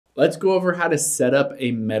Let's go over how to set up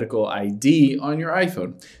a medical ID on your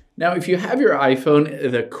iPhone. Now, if you have your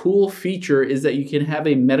iPhone, the cool feature is that you can have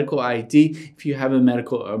a medical ID if you have a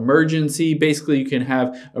medical emergency. Basically, you can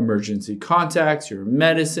have emergency contacts, your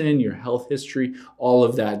medicine, your health history, all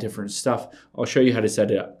of that different stuff. I'll show you how to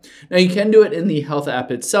set it up. Now, you can do it in the health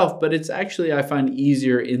app itself, but it's actually, I find,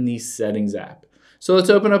 easier in the settings app. So let's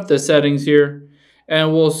open up the settings here,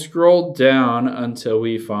 and we'll scroll down until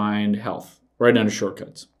we find health, right under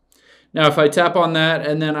shortcuts. Now, if I tap on that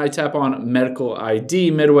and then I tap on medical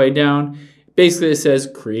ID midway down, basically it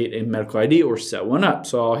says create a medical ID or set one up.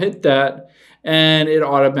 So I'll hit that and it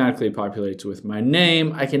automatically populates with my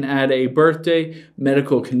name. I can add a birthday,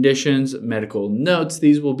 medical conditions, medical notes.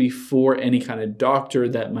 These will be for any kind of doctor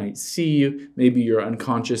that might see you. Maybe you're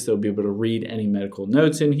unconscious, they'll be able to read any medical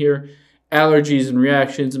notes in here. Allergies and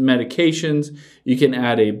reactions, medications. You can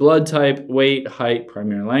add a blood type, weight, height,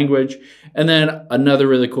 primary language. And then another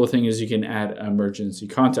really cool thing is you can add emergency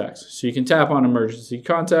contacts. So you can tap on emergency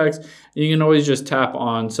contacts. You can always just tap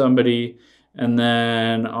on somebody and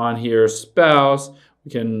then on here, spouse,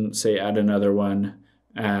 we can say add another one,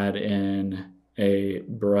 add in a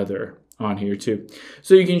brother on here too.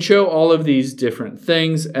 So you can show all of these different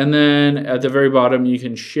things, and then at the very bottom you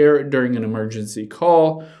can share it during an emergency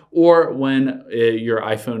call or when your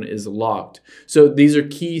iPhone is locked. So these are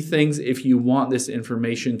key things if you want this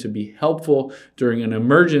information to be helpful during an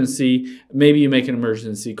emergency. Maybe you make an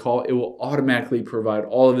emergency call, it will automatically provide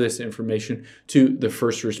all of this information to the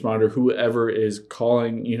first responder, whoever is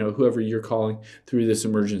calling, whoever you're calling through this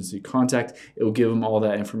emergency contact. It will give them all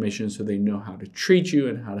that information so they know how to treat you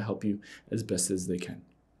and how to help you as best as they can.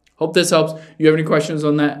 Hope this helps. If you have any questions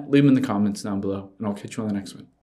on that, leave them in the comments down below, and I'll catch you on the next one.